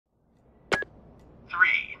3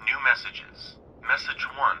 new messages. Message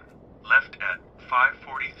 1, left at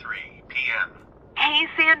 5:43 p.m. Hey,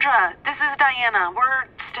 Sandra, this is Diana. We're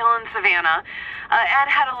still in Savannah. Ed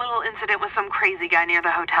had a little incident with some crazy guy near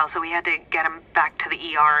the hotel, so we had to get him back to the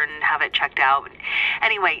ER and have it checked out.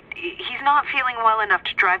 Anyway, he's not feeling well enough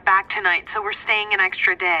to drive back tonight, so we're staying an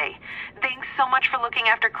extra day. Thanks so much for looking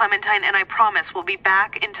after Clementine, and I promise we'll be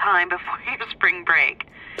back in time before your spring break.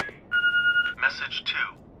 Message 2,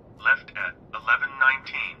 left at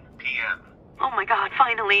 11:19 p.m. Oh my God,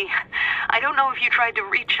 finally. I don't know if you tried to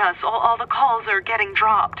reach us. All the calls are getting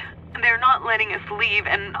dropped. They're not letting us leave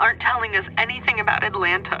and aren't telling us anything about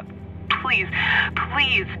Atlanta. Please,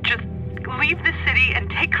 just leave the city and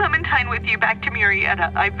take Clementine with you back to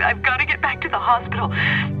Murrieta. I've got to get back to the hospital.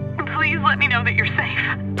 Please let me know that you're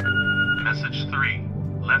safe. Message 3,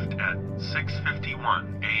 left at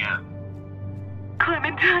 6:51 a.m.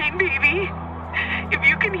 Clementine, baby. If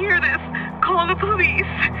you can hear this, call the police.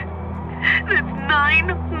 That's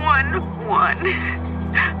 911.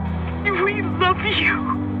 We love you.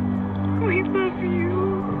 We love you.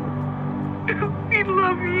 We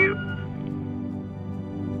love you.